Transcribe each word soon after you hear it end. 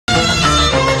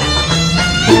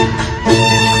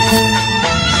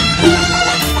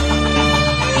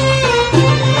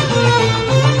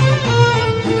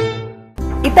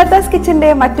Ithatha'S കിച്ചന്റെ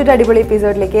മറ്റൊരു അടിപൊളി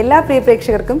എപ്പിസോഡിലേക്ക് എല്ലാ പ്രിയ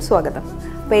പ്രേക്ഷകർക്കും സ്വാഗതം.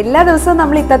 അപ്പോൾ എല്ലാ ദിവസവും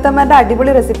നമ്മൾ ഇത്തത്തമ്മയുടെ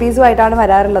അടിപൊളി റെസിപ്പീസുമായിട്ടാണ്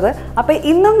വരാറുള്ളത്. അപ്പോൾ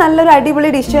ഇന്നും നല്ലൊരു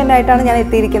അടിപൊളി ഡിഷ് തന്നെയായിട്ടാണ് ഞാൻ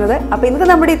എത്തിയിരിക്കുന്നത്. അപ്പോൾ ഇന്നത്തെ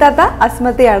നമ്മുടെ ഇത്താത്ത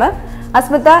അസ്മത്തയാണ്.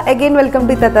 അസ്മത്ത, again welcome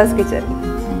to Ithatha'S kitchen.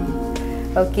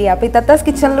 Okay, അപ്പോൾ Ithatha'S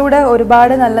കിച്ചണിലൂടെ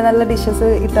ഒരുപാട് നല്ല നല്ല ഡിഷസ്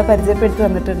ഇത്ത പരിചയപ്പെടുത്തി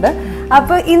തന്നിട്ടുണ്ട്.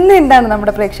 അപ്പോൾ ഇന്ന് എന്താണ്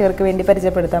നമ്മുടെ പ്രേക്ഷകർക്ക് വേണ്ടി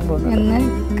പരിചയപ്പെടുത്താൻ പോകുന്നത്? ഇന്ന്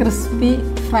crispy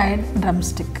fried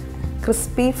drumstick.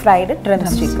 Crispy fried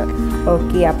ഡ്രംസ്റ്റിക്ക്.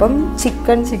 Okay, അപ്പം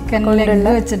ചിക്കൻ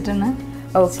ലെഗ് വെച്ചിട്ടാണ്.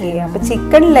 ഓക്കെ, അപ്പൊ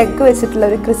ചിക്കൻ ലെഗ് വെച്ചിട്ടുള്ള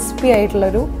ഒരു ക്രിസ്പി ആയിട്ടുള്ള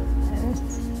ഒരു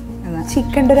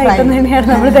ചിക്കൻ്റെ ഒരു ഐറ്റം തന്നെയാണ്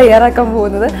നമ്മൾ തയ്യാറാക്കാൻ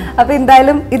പോകുന്നത്. അപ്പൊ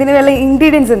എന്തായാലും ഇതിന് വേണ്ട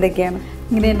ഇൻഗ്രീഡിയൻസ് എന്തൊക്കെയാണ്?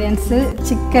 ഇൻഗ്രീഡിയൻസ്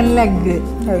ചിക്കൻ ലെഗ്,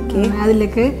 ഓക്കെ,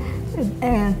 അതിലേക്ക്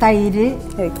തൈര്,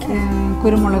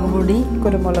 കുരുമുളക് പൊടി,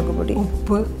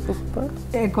 ഉപ്പ്,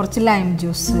 കുറച്ച് ലൈം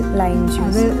ജ്യൂസ്.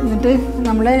 അത് എന്നിട്ട്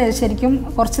നമ്മൾ ശരിക്കും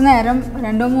കുറച്ച് നേരം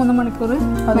 2-3 മണിക്കൂർ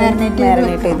മാരിനേറ്റ്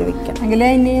ചെയ്ത് വെക്കാം. എങ്കിലേ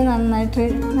അതിന് നന്നായിട്ട്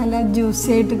നല്ല ജ്യൂസി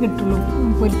ആയിട്ട് കിട്ടുള്ളൂ.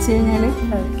 പൊരിച്ച് കഴിഞ്ഞാൽ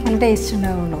നല്ല ടേസ്റ്റ്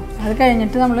ഉണ്ടാവുള്ളൂ. അത്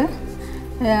കഴിഞ്ഞിട്ട് നമ്മൾ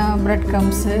ബ്രെഡ്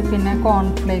ക്രംസ്, പിന്നെ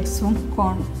കോൺഫ്ലേക്സും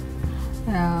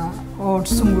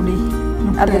ഓട്സും കൂടി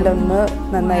അതിലൊന്ന്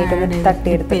നന്നായിട്ട്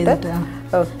തട്ടിയെടുത്തിട്ട്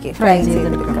ഫ്രൈ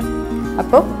ചെയ്തെടുക്കണം.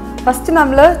 അപ്പോൾ ഫസ്റ്റ്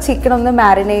നമ്മൾ ചിക്കൻ ഒന്ന്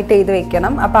മാരിനേറ്റ് ചെയ്ത്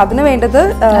വെക്കണം. അപ്പോൾ അതിന് വേണ്ടത്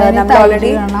നമ്മൾ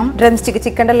ഓൾറെഡി ഡ്രംസ്റ്റിക്ക്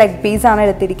ചിക്കൻ്റെ ലെഗ് പീസ് ആണ്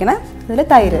എടുത്തിരിക്കുന്നത്. അതിൽ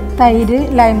തൈര്,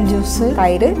 ലൈം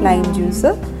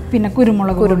ജ്യൂസ്, പിന്നെ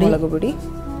കുരുമുളക് പൊടി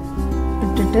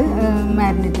ഇട്ടിട്ട്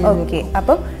മാരിനേറ്റ് ചെയ്ത്. ഓക്കെ,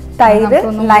 അപ്പം തൈര്,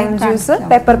 ലൈം ജ്യൂസ്,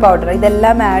 പെപ്പർ പൗഡർ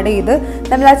ഇതെല്ലാം ആഡ് ചെയ്ത്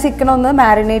നമ്മൾ ആ ചിക്കൻ ഒന്ന്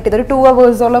മാരിനേറ്റ് ചെയ്ത് ഒരു 2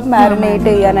 hours മാരിനേറ്റ്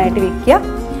ചെയ്യാനായിട്ട് വെക്കുക.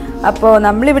 അപ്പോൾ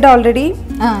നമ്മളിവിടെ ഓൾറെഡി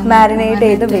മാരിനേറ്റ്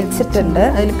ചെയ്ത് വെച്ചിട്ടുണ്ട്.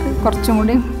 അതിലേക്ക് കുറച്ചും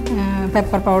കൂടി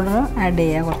പെപ്പർ പൗഡർ ആഡ്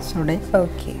ചെയ്യുക കുറച്ചുകൂടി.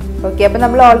 ഓക്കെ, അപ്പോൾ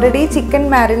നമ്മൾ ഓൾറെഡി ചിക്കൻ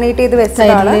മാരിനേറ്റ് ചെയ്ത്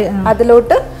വെച്ചതാണ്.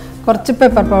 അതിലോട്ട് കുറച്ച്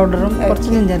പെപ്പർ പൗഡറും കുറച്ച്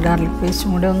ജിഞ്ചർ ഗാർലിക് പേസ്റ്റും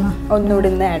കൂടി ഒന്നുകൂടി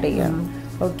ഒന്ന് ആഡ് ചെയ്യണം.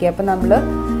 ഓക്കെ, അപ്പോൾ നമ്മൾ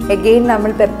എഗെയിൻ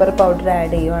നമ്മൾ പെപ്പർ പൗഡർ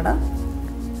ആഡ് ചെയ്യുവാണ്.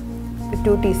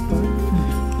 2 ടീസ്പൂൺ.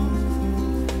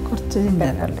 കുറച്ച്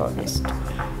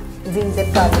ജിഞ്ചർ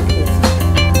ഗാർലിക് പേസ്റ്റ്.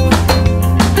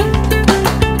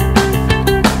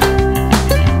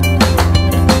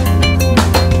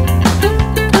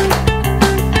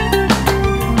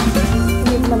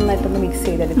 നന്നായിട്ടൊന്ന് മിക്സ്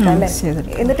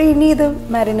ചെയ്തെടുക്കാം. എന്നിട്ട് ഇനി ഇത്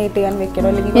മാരിനേറ്റ് ചെയ്യാൻ വെക്കണോ?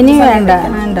 ഇനി വേണ്ട,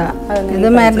 ഇത്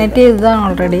മാരിനേറ്റ് ചെയ്തതാണ്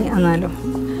ഓൾറെഡി. എന്നാലും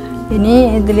ഇനി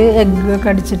ഇതിൽ എഗ്ഗ്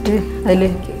കടിച്ചിട്ട് അതിൽ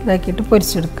ഇതാക്കിയിട്ട്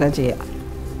പൊരിച്ചെടുക്കുക ചെയ്യാം.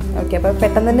 ഓക്കെ, അപ്പോൾ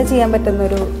പെട്ടെന്ന് തന്നെ ചെയ്യാൻ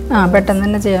പറ്റുന്നൊരു പെട്ടെന്ന്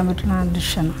തന്നെ ചെയ്യാൻ പറ്റുന്ന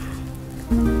ഡിഷാണ്.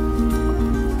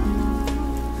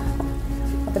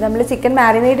 അപ്പോൾ നമ്മൾ ചിക്കൻ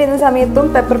മാരിനേറ്റ് ചെയ്യുന്ന സമയത്തും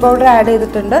പെപ്പർ പൗഡർ ആഡ്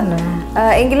ചെയ്തിട്ടുണ്ട്.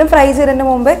 എങ്കിലും ഫ്രൈ ചെയ്തതിന്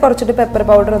മുമ്പേ കുറച്ചിട്ട് പെപ്പർ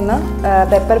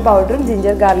പൗഡറും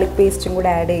ജിഞ്ചർ ഗാർലിക് പേസ്റ്റും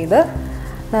കൂടെ ആഡ് ചെയ്ത്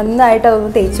നന്നായിട്ട്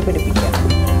അതൊന്ന് തേച്ച് പിടിപ്പിക്കുക.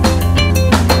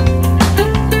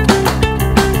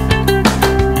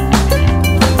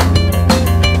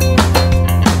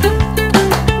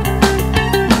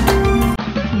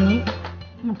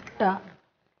 മുട്ട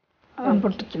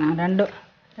പൊട്ടിക്കണം.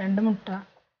 രണ്ട് മുട്ട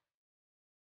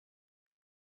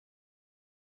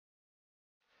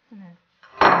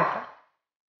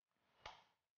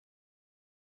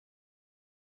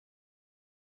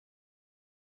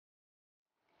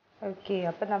ഓക്കെ,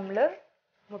 അപ്പം നമ്മൾ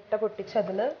മുട്ട പൊട്ടിച്ച്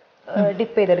അതിൽ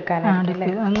ഡിപ്പ് ചെയ്തെടുക്കാനാണ്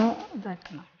ഒന്ന്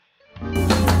ഇതാക്കണം.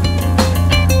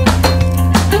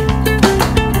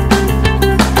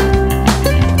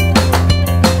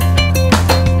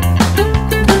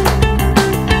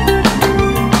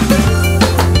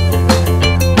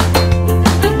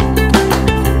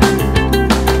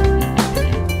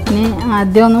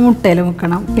 ആദ്യം ഒന്ന് മുട്ടയിൽ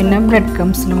മുക്കണം, പിന്നെ ബ്രെഡ്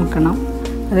ക്രംസിൽ മുക്കണം.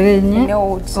 അത് കഴിഞ്ഞ്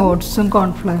ഓട്സും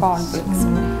കോൺഫ്ലേക്സ്.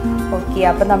 ഓക്കെ,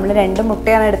 അപ്പം നമ്മൾ 2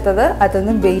 മുട്ടയാണ് എടുത്തത്.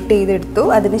 അതൊന്ന് ബീറ്റ് ചെയ്തെടുത്തു.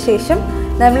 അതിനുശേഷം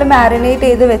നമ്മൾ മാരിനേറ്റ്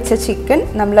ചെയ്ത് വെച്ച ചിക്കൻ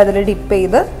നമ്മൾ അതിൽ ഡിപ്പ്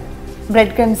ചെയ്ത്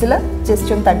ബ്രെഡ് ക്രംസിൽ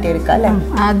ജസ്റ്റ് ഒന്ന് തട്ടിയെടുക്കുക അല്ലേ?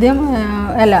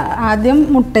 ആദ്യം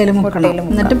മുട്ടയിൽ മുക്കണം,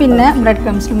 എന്നിട്ട് പിന്നെ ബ്രെഡ്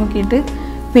ക്രംസിൽ മുക്കിയിട്ട്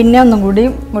പിന്നെ ഒന്നും കൂടി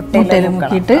മുട്ടയിൽ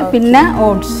മുക്കിയിട്ട് പിന്നെ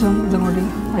ഓട്സും ഇതും കൂടി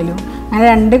അതിലും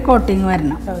അങ്ങനെ 2 കോട്ടിങ്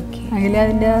വരണം. അതിൽ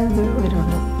അതിൻ്റെ ഇത്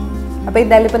വരുള്ളൂ. അപ്പോൾ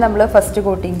എന്തായാലും ഇപ്പോൾ നമ്മൾ ഫസ്റ്റ്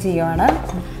കോട്ടിങ് ചെയ്യുവാണ്.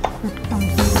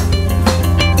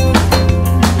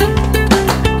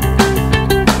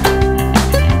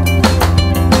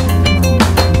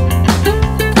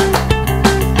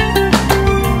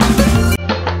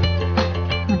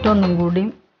 എന്നിട്ടൊന്നും കൂടി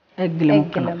എഗ്ഗിൽ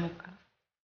മുക്കണം.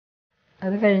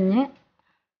 അത് കഴിഞ്ഞ്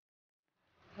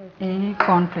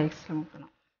കോൺഫ്ലേക്സിൽ മുക്കണം.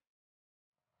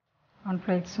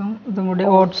 കോൺഫ്ലേക്സും ഇതും കൂടി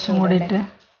ഓട്സും കൂടിയിട്ട്.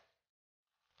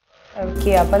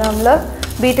 ഓക്കെ, അപ്പോൾ നമ്മൾ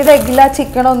ബീറ്റഡ് എഗ്ഗിൽ ആ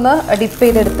ചിക്കൻ ഒന്ന് ഡിപ്പ്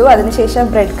ചെയ്തെടുത്തു. അതിനുശേഷം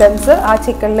ബ്രെഡ് ക്രംസ് ആ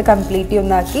ചിക്കനിൽ കംപ്ലീറ്റ്ലി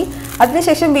ഒന്നാക്കി.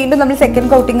 അതിനുശേഷം വീണ്ടും നമ്മൾ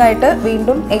സെക്കൻഡ് കോട്ടിംഗ് ആയിട്ട്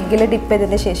വീണ്ടും എഗ്ഗിൽ ഡിപ്പ്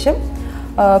ചെയ്തതിന് ശേഷം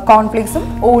കോൺഫ്ലേക്സും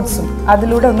ഓട്സും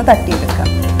അതിലൂടെ ഒന്ന് തട്ടിയെടുക്കാം.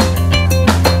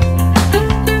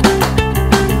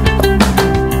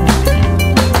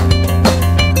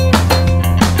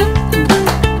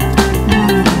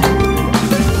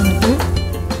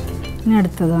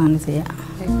 അടുത്തത് അങ്ങനെ ചെയ്യാം.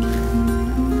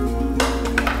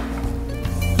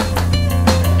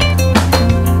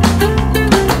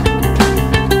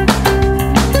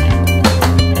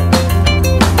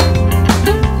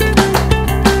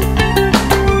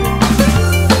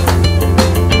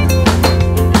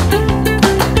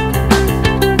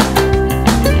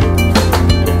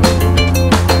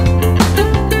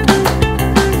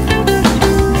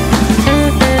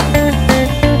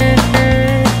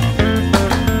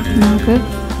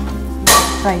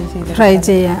 ഫ്രൈ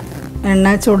ചെയ്യാം.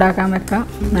 എണ്ണ ചൂടാക്കാൻ വെക്കാം.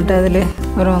 എന്നിട്ട് അതിൽ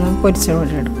ഓരോന്ന് പൊരിച്ച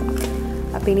പോലെ എടുക്കും.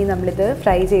 അപ്പോൾ ഇനി നമ്മളിത്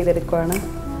ഫ്രൈ ചെയ്തെടുക്കുവാണ്.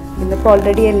 ഇന്നിപ്പോൾ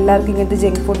ഓൾറെഡി എല്ലാവർക്കും ഇങ്ങനത്തെ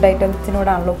ജങ്ക് ഫുഡ്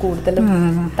ഐറ്റംസിനോടാണല്ലോ കൂടുതലും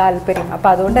താല്പര്യം.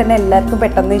 അപ്പോൾ അതുകൊണ്ട് തന്നെ എല്ലാവർക്കും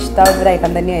പെട്ടെന്ന് ഇഷ്ടമാവുന്ന ഒരു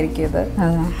ഐറ്റം തന്നെയായിരിക്കും ഇത്.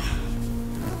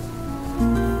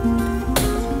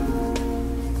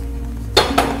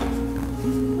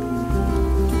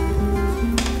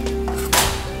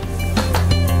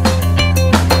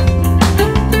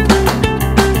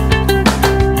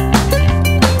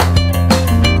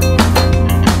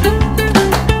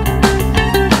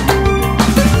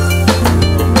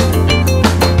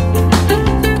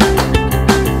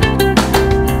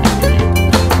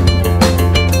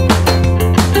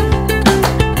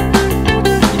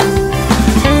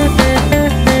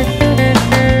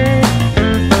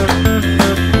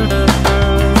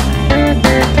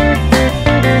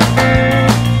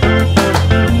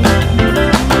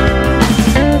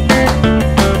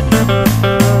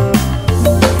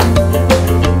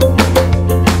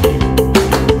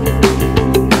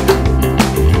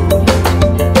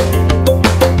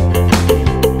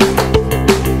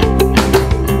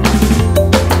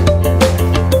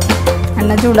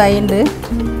 ചൂടായിട്ടുണ്ട്.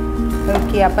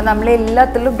 ഓക്കെ, അപ്പം നമ്മൾ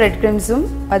എല്ലാത്തിലും ബ്രെഡ് ക്രംസും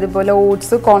അതുപോലെ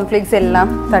ഓട്സ് കോൺഫ്ലേക്സ് എല്ലാം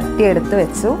തട്ടിയെടുത്ത്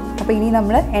വെച്ചു. അപ്പോൾ ഇനി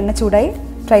നമ്മൾ എണ്ണ ചൂടായി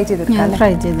ഫ്രൈ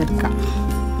ചെയ്തെടുക്കാം.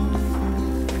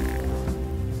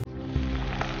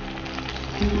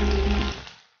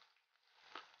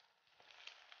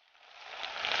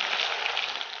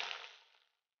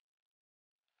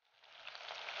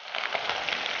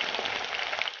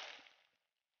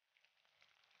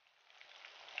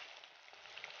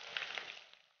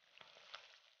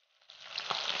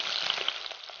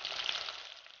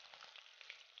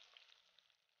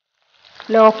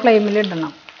 ലോ ഫ്ലെയിമിൽ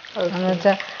ഇടണം.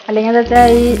 അല്ലെങ്കിൽ എന്താ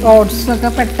വെച്ചാൽ ഈ ഓട്സൊക്കെ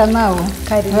പെട്ടെന്നാവും,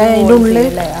 അതിൻ്റെ ഉള്ളിൽ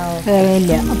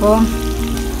ഇല്ല. അപ്പോൾ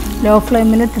ലോ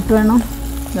ഫ്ലെയിമിൽ ഇട്ടിട്ട് വേണം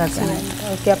ഇതാക്കാൻ.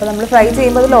 ഓക്കെ, അപ്പോൾ നമ്മൾ ഫ്രൈ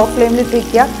ചെയ്യുമ്പോൾ ലോ ഫ്ലെയിമിൽ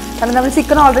ഇട്ടിരിക്കുക. കാരണം നമ്മൾ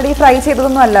ചിക്കൻ ഓൾറെഡി ഫ്രൈ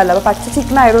ചെയ്തതൊന്നും അല്ലല്ലോ. അപ്പോൾ പച്ച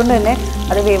ചിക്കൻ ആയതുകൊണ്ട് തന്നെ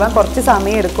അത് വേവാൻ കുറച്ച്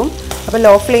സമയം എടുക്കും. അപ്പോൾ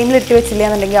ലോ ഫ്ലെയിമിൽ ഇട്ട് വെച്ചില്ല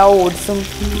എന്നുണ്ടെങ്കിൽ ആ ഓട്സും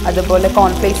അതുപോലെ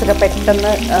കോൺഫ്ലേക്സ് ഒക്കെ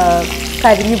പെട്ടെന്ന്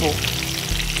കരിഞ്ഞു പോകും.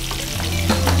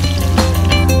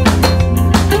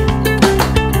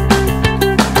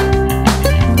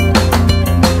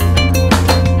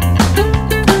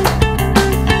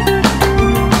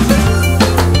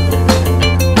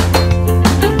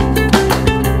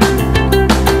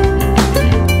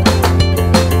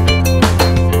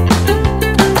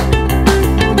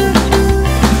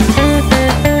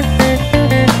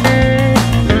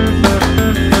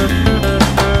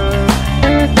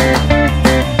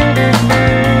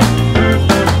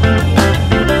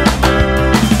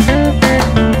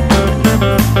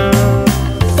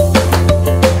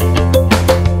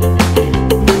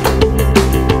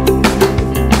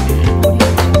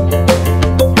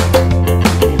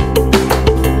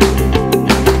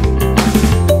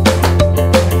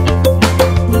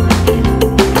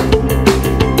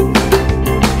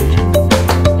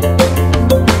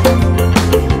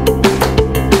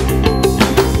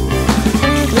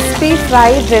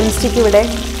 ഫ്രൈ ഡ്രംസ്റ്റിക്ക് ഇവിടെ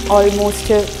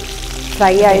ഓൾമോസ്റ്റ്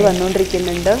ഫ്രൈ ആയി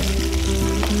വന്നുകൊണ്ടിരിക്കുന്നുണ്ട്.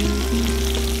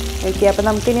 ഓക്കെ, അപ്പം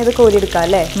നമുക്കിനി ഇത് കോരിയെടുക്കാം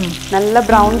അല്ലേ? നല്ല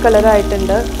ബ്രൗൺ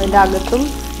കളറായിട്ടുണ്ട്. അതിൻ്റെ അകത്തും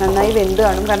നന്നായി വെന്ത്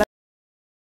കാണും. കാരണം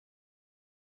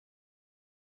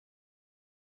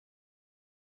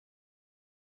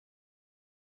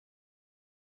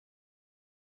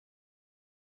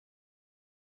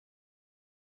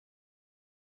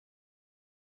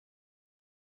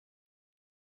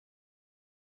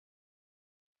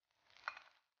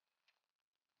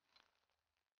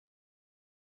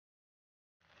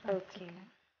ഓക്കെ,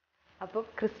 അപ്പോൾ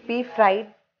ക്രിസ്പി ഫ്രൈഡ്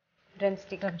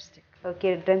ഡ്രംസ്റ്റിക്ക്. ഓക്കെ,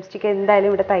 ഡ്രംസ്റ്റിക്ക് എന്തായാലും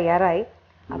ഇവിടെ തയ്യാറായി.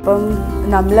 അപ്പം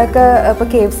നമ്മളൊക്കെ ഇപ്പോൾ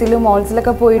KFCയിലും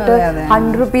മോൾസിലൊക്കെ പോയിട്ട്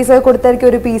 100 rupees കൊടുത്തായിരിക്കും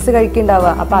ഒരു പീസ്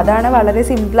കഴിക്കുന്നുണ്ടാവുക. അപ്പോൾ അതാണ് വളരെ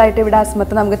സിമ്പിളായിട്ട് ഇവിടെ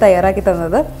അസ്മത്ത് നമുക്ക് തയ്യാറാക്കി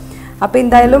തന്നത്. അപ്പോൾ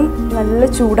എന്തായാലും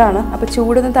നല്ല ചൂടാണ്. അപ്പോൾ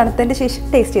ചൂടൊന്ന് തണുത്തതിൻ്റെ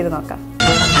ശേഷം ടേസ്റ്റ് ചെയ്ത് നോക്കാം.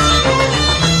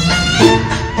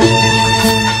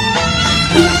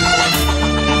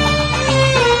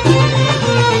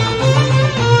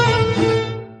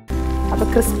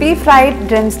 ക്രിസ്പി ഫ്രൈഡ്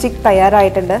ഡ്രംസ്റ്റിക്ക്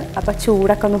തയ്യാറായിട്ടുണ്ട്. അപ്പോൾ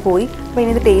ചൂടൊക്കെ ഒന്ന് പോയി. അപ്പോൾ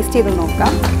ഇനി ഇത് ടേസ്റ്റ് ചെയ്ത്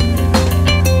നോക്കാം.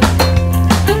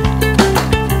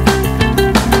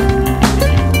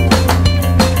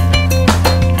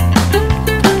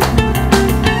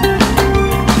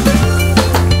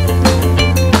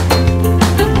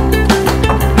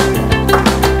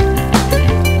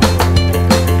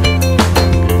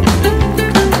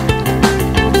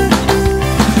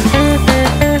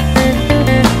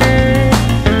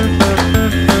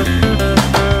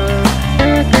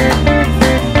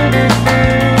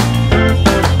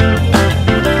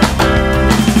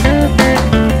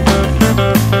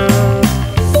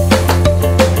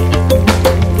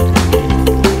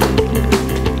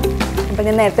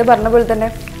 നേരത്തെ പറഞ്ഞ പോലെ തന്നെ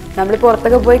നമ്മൾ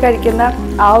പുറത്തൊക്കെ പോയി കഴിക്കുന്ന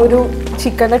ആ ഒരു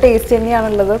ചിക്കൻ്റെ ടേസ്റ്റ്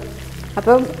തന്നെയാണുള്ളത്.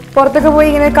 അപ്പം പുറത്തൊക്കെ പോയി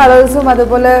ഇങ്ങനെ കളേഴ്സും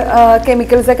അതുപോലെ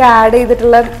കെമിക്കൽസൊക്കെ ആഡ്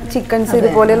ചെയ്തിട്ടുള്ള ചിക്കൻസ്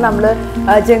ഇതുപോലെ നമ്മൾ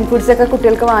ജങ്ക് ഫുഡ്സൊക്കെ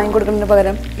കുട്ടികൾക്ക് വാങ്ങിക്കൊടുക്കുന്നതിന്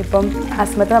പകരം ഇപ്പം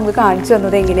അസ്മത്ത് നമുക്ക് കാണിച്ചു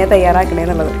തന്നത് എങ്ങനെയാണ്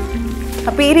തയ്യാറാക്കണേന്നുള്ളത്.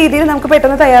 അപ്പോൾ ഈ രീതിയിൽ നമുക്ക്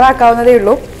പെട്ടെന്ന് തയ്യാറാക്കാവുന്നതേ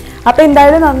ഉള്ളൂ. അപ്പോൾ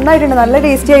എന്തായാലും നന്നായിട്ടുണ്ട്, നല്ല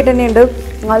ടേസ്റ്റി ആയിട്ട് തന്നെയുണ്ട്,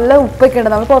 നല്ല ഉപ്പൊക്കെ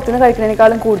ഉണ്ട്. നമ്മൾ പുറത്തുനിന്ന്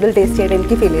കഴിക്കുന്നതിനേക്കാളും കൂടുതൽ ടേസ്റ്റി ആയിട്ട്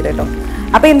എനിക്ക് ഫീൽ ചെയ്ത് കേട്ടോ.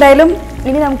 അപ്പോൾ എന്തായാലും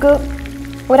ഇനി നമുക്ക്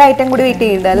ഒരു ഐറ്റം കൂടി വെയിറ്റ്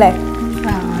ചെയ്യുന്നുണ്ട് അല്ലേ?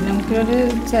 നമുക്കൊരു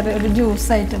ചെറിയൊരു ജ്യൂസ്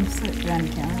ഐറ്റംസ്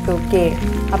കാണിക്കാം. ഓക്കെ,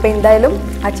 അപ്പോൾ എന്തായാലും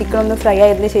ആ ചിക്കൻ ഒന്ന് ഫ്രൈ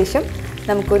ആയതിനു ശേഷം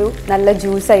നമുക്കൊരു നല്ല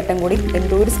ജ്യൂസ് ഐറ്റം കൂടി,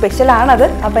 എന്തോ ഒരു സ്പെഷ്യലാണത്.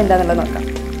 അപ്പോൾ എന്താണെന്നുള്ളത് നോക്കാം.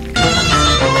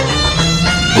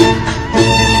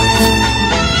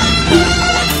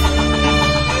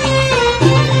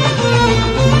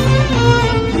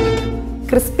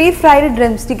 ക്രിസ്പി ഫ്രൈഡ്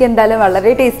ഡ്രം സ്റ്റിക്ക് എന്തായാലും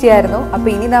വളരെ ടേസ്റ്റി ആയിരുന്നു. അപ്പോൾ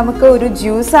ഇനി നമുക്ക് ഒരു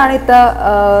ജ്യൂസാണ്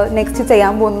നെക്സ്റ്റ്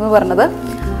ചെയ്യാൻ പോകുന്നത് പറഞ്ഞത്.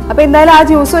 അപ്പോൾ എന്തായാലും ആ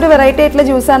ജ്യൂസ് ഒരു വെറൈറ്റി ആയിട്ടുള്ള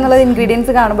ജ്യൂസാണെന്നുള്ളത്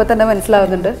ഇൻഗ്രീഡിയൻസ് കാണുമ്പോൾ തന്നെ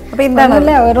മനസ്സിലാവുന്നുണ്ട്. അപ്പോൾ എന്താണ്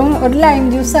വെറും ഒരു ലൈം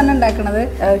ജ്യൂസാണ് ഉണ്ടാക്കുന്നത്.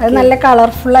 അത് നല്ല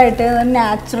കളർഫുൾ ആയിട്ട്,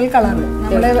 നാച്ചുറൽ കളർ,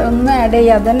 നമ്മൾ ഒന്നും ആഡ്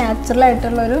ചെയ്യാതെ നാച്ചുറൽ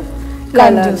ആയിട്ടുള്ള ഒരു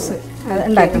ലൈം ജ്യൂസ്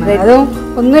ഉണ്ടാക്കുന്നത്. അതും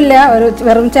ഒന്നുമില്ല, ഒരു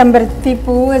വെറും ചെമ്പരത്തി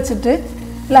പൂ വെച്ചിട്ട്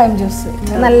ലൈം ജ്യൂസ്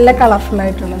നല്ല കളർഫുൾ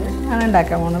ആയിട്ടുള്ളത് ആണ്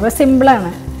ഉണ്ടാക്കാൻ പോകുന്നത്. അപ്പോൾ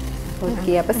സിമ്പിളാണ്.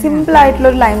 ഓക്കെ, അപ്പോൾ സിമ്പിൾ ആയിട്ടുള്ള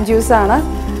ഒരു ലൈം ജ്യൂസ് ആണ്.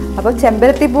 അപ്പോൾ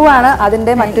ചെമ്പരത്തി പൂവാണ്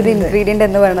അതിൻ്റെ മറ്റൊരു ഇൻഗ്രീഡിയൻറ്റ്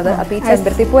എന്ന് പറയുന്നത്. അപ്പോൾ ഈ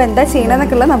ചെമ്പരത്തി പൂ എന്താ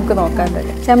ചെയ്യണമെന്നൊക്കെ ഉള്ളത് നമുക്ക് നോക്കാൻ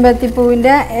പറ്റും. ചെമ്പരത്തി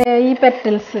പൂവിൻ്റെ ഈ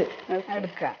പെറ്റൽസ്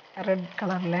എടുക്കുക, റെഡ്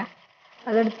കളറിലെ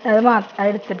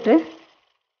അതെടുത്തിട്ട്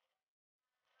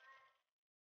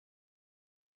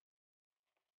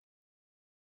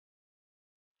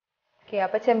ഓക്കെ,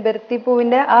 അപ്പോൾ ചെമ്പരത്തി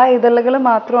പൂവിൻ്റെ ആ ഇതളുകൾ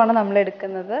മാത്രമാണ് നമ്മൾ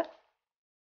എടുക്കുന്നത്.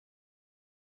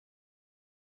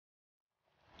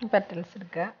 പെറ്റൽസ്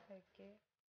എടുക്കുക.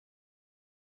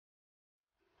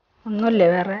 ഒന്നുമില്ല,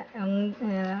 വേറെ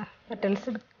പെറ്റൽസ്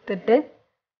എടുത്തിട്ട്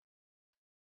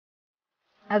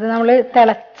അത് നമ്മൾ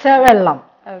തിളച്ച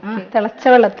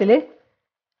വെള്ളത്തിൽ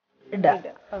ഇടുക.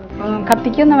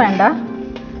 കത്തിക്കൊന്നും വേണ്ട,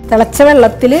 തിളച്ച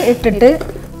വെള്ളത്തിൽ ഇട്ടിട്ട്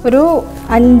ഒരു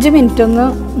 5 മിനിറ്റ് ഒന്ന്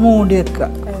മൂടി വെക്കുക.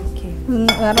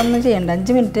 വേറെ ഒന്നും ചെയ്യണ്ട,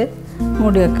 5 മിനിറ്റ്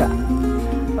മൂടി വെക്കുക.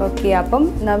 ഓക്കെ, അപ്പം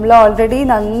നമ്മൾ ഓൾറെഡി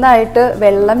നന്നായിട്ട്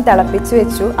വെള്ളം തിളപ്പിച്ച്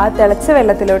വെച്ചു. ആ തിളച്ച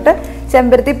വെള്ളത്തിലോട്ട്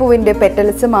ചെമ്പരത്തി പൂവിൻ്റെ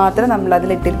പെറ്റൽസ് മാത്രം നമ്മൾ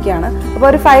അതിലിട്ടിരിക്കുകയാണ്. അപ്പോൾ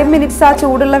ഒരു 5 മിനിറ്റ്സ് ആ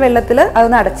ചൂടുള്ള വെള്ളത്തിൽ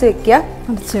അതൊന്ന് അടച്ചു വെക്കുക.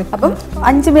 അപ്പം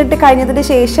 5 മിനിറ്റ് കഴിഞ്ഞതിന്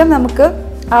ശേഷം നമുക്ക്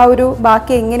ആ ഒരു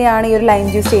ബാക്കി എങ്ങനെയാണ് ഈ ഒരു ലൈം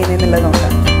ജ്യൂസ് ചെയ്യുന്നതെന്നുള്ളത്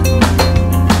നോക്കാം.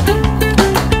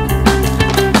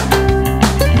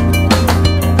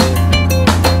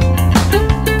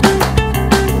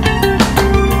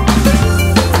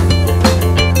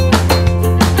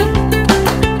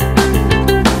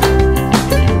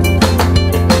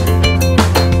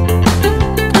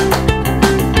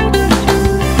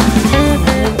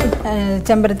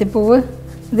 ചെമ്പരത്തിപ്പൂവ്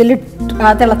ആ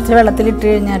തിളച്ച വെള്ളത്തിലിട്ട്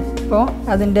കഴിഞ്ഞപ്പോൾ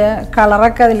അതിൻ്റെ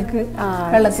കളറൊക്കെ അതിലേക്ക്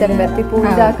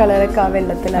ചെമ്പരത്തിപ്പൂവിൻ്റെ ആ കളറൊക്കെ ആ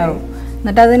വെള്ളത്തിലാവും.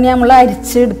 എന്നിട്ട് അതിന് നമ്മൾ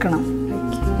അരിച്ചെടുക്കണം.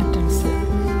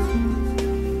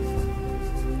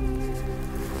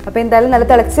 അപ്പോൾ എന്തായാലും നല്ല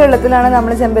തിളച്ച വെള്ളത്തിലാണ്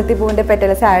നമ്മൾ ചെമ്പരത്തി പൂവിൻ്റെ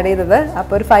പെറ്റൽസ് ആഡ് ചെയ്തത്.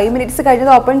 അപ്പോൾ ഒരു 5 മിനിറ്റ്സ്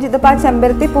കഴിഞ്ഞത് ഓപ്പൺ ചെയ്തപ്പോൾ ആ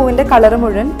ചെമ്പരത്തി പൂവിൻ്റെ കളർ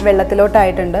മുഴുവൻ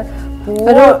വെള്ളത്തിലോട്ടായിട്ടുണ്ട്.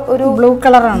 ഒരു ബ്ലൂ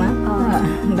കളറാണ്,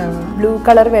 ബ്ലൂ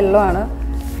കളർ വെള്ളമാണ്.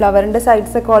 ഫ്ലവറിൻ്റെ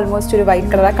സൈഡ്സ് ഒക്കെ ഓൾമോസ്റ്റ് ഒരു വൈറ്റ്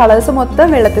കളർ. ആ കളേഴ്സ്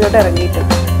മൊത്തം വെള്ളത്തിലോട്ട്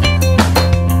ഇറങ്ങിയിട്ടുണ്ട്.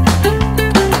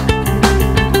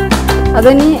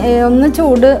 അതിനി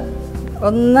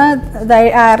ഒന്ന്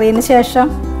ആറിയതിന് ശേഷം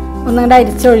ഒന്നുകൂടെ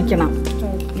അരിച്ചൊഴിക്കണം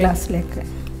ഗ്ലാസ്സിലേക്ക്.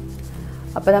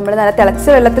 അപ്പോൾ നമ്മൾ നല്ല തിളച്ച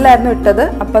വെള്ളത്തിലായിരുന്നു ഇട്ടത്.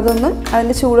 അപ്പോൾ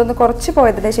അതിൻ്റെ ചൂടൊന്ന് കുറച്ച്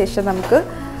പോയതിന് ശേഷം നമുക്ക്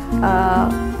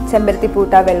ചെമ്പരത്തി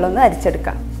പൂട്ട് ആ വെള്ളം ഒന്ന്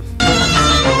അരിച്ചെടുക്കാം.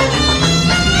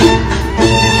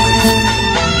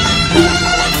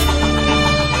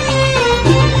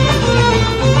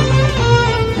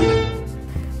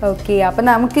 ഓക്കെ, അപ്പം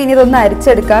നമുക്ക് ഇനി ഇതൊന്ന്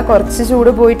അരിച്ചെടുക്കാം. കുറച്ച്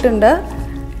ചൂട് പോയിട്ടുണ്ട്,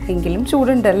 എങ്കിലും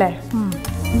ചൂടുണ്ട് അല്ലേ?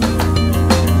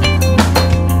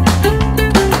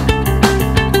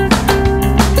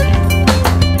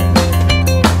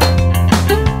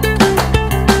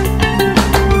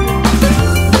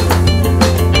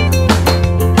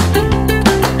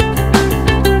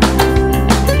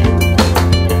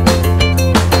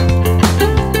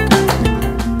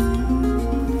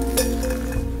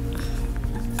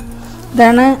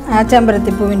 ഇതാണ് ആ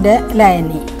ചെമ്പരത്തിപ്പൂവിൻ്റെ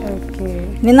ലൈനി.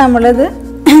 ഇനി നമ്മളിത്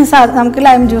നമുക്ക്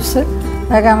ലൈം ജ്യൂസ്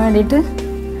ആക്കാൻ വേണ്ടിയിട്ട്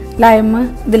ലൈം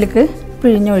ഇതിലേക്ക്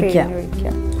പിഴിഞ്ഞൊഴിക്കാം.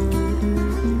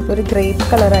 ഒരു ഗ്രേപ്പ്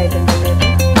കളറായിട്ടുണ്ട്.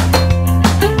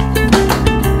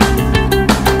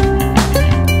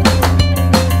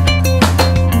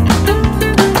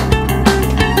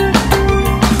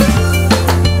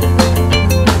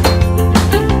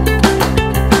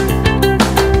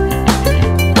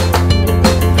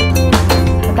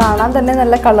 കാണാൻ തന്നെ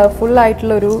നല്ല കളർഫുൾ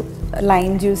ആയിട്ടുള്ളൊരു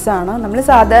ലൈം ജ്യൂസ് ആണ്. നമ്മൾ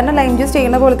സാധാരണ ലൈം ജ്യൂസ്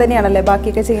ചെയ്യുന്ന പോലെ തന്നെയാണല്ലേ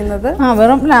ബാക്കിയൊക്കെ ചെയ്യുന്നത്?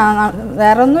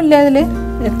 വേറെ ഒന്നുമില്ല അതില്.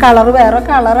 വേറെ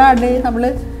കളർ ആഡ് ചെയ്ത് നമ്മള്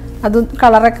അത്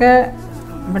കളറൊക്കെ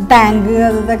ടാങ്ക്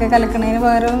അതൊക്കെ കലക്കണതിന്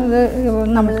പകരം ഇത്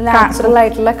നമ്മൾ നാച്ചുറൽ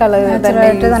ആയിട്ടുള്ള കളർ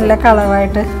നല്ല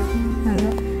കളറായിട്ട്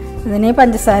ഇതിന്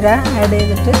പഞ്ചസാര ആഡ്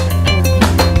ചെയ്തിട്ട്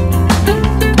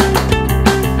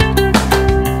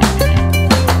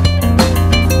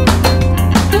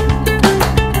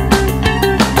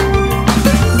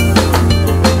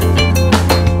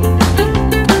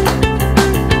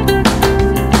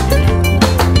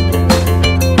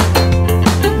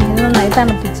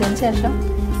തണുപ്പിച്ചതിന് ശേഷം.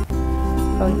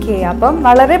 ഓക്കെ, അപ്പം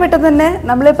വളരെ പെട്ടെന്ന് തന്നെ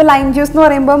നമ്മളിപ്പോൾ ലൈം ജ്യൂസ് എന്ന്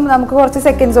പറയുമ്പം നമുക്ക് കുറച്ച്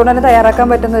സെക്കൻഡ്സ് കൊണ്ട് തന്നെ തയ്യാറാക്കാൻ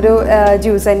പറ്റുന്ന ഒരു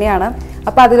ജ്യൂസ് തന്നെയാണ്.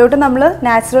 അപ്പൊ അതിലോട്ട് നമ്മൾ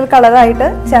നാച്ചുറൽ കളറായിട്ട്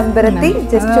ചെമ്പരത്തി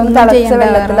ജസ്റ്റ് ഒന്ന് തിളച്ച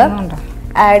വെള്ളത്തിൽ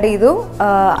ആഡ് ചെയ്തു.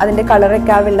 അതിന്റെ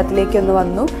കളറൊക്കെ ആ വെള്ളത്തിലേക്ക് ഒന്ന്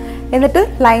വന്നു. എന്നിട്ട്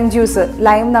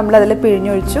ലൈം നമ്മൾ അതിൽ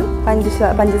പിഴിഞ്ഞൊഴിച്ചു,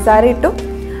 പഞ്ചസാര ഇട്ടു.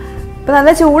 ഇപ്പൊ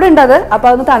നല്ല ചൂടുണ്ട് അത്. അപ്പൊ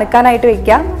അതൊന്ന് തണുക്കാനായിട്ട്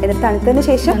വെക്കാം. എന്നിട്ട് തണുത്തതിന്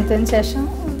ശേഷം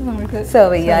നമുക്ക്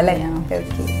സെർവ് ചെയ്യാം അല്ലേ?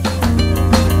 ഓക്കെ.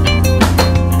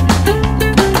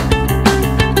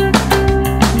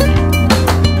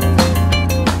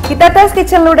 ഇത്താത്താസ്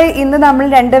കിച്ചണിലൂടെ ഇന്ന് നമ്മൾ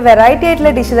 2 വെറൈറ്റി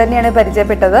ആയിട്ടുള്ള ഡിഷ് തന്നെയാണ്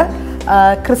പരിചയപ്പെട്ടത്.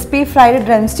 ക്രിസ്പി ഫ്രൈഡ്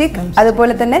ഡ്രംസ്റ്റിക്,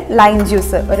 അതുപോലെ തന്നെ ലൈം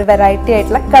ജ്യൂസ്, ഒരു വെറൈറ്റി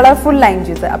ആയിട്ടുള്ള കളർഫുൾ ലൈം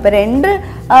ജ്യൂസ്. അപ്പൊ 2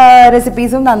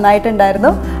 റെസിപ്പീസും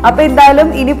നന്നായിട്ടുണ്ടായിരുന്നു. അപ്പൊ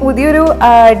എന്തായാലും ഇനി പുതിയൊരു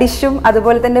ഡിഷും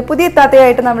അതുപോലെ തന്നെ പുതിയ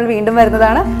ഇത്താത്തയായിട്ട് നമ്മൾ വീണ്ടും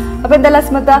വരുന്നതാണ്. അപ്പൊ എന്തായാലും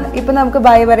അസ്മത്ത, ഇപ്പൊ നമുക്ക്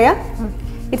ബൈ പറയാം.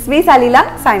 It's me Saleela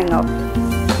signing off.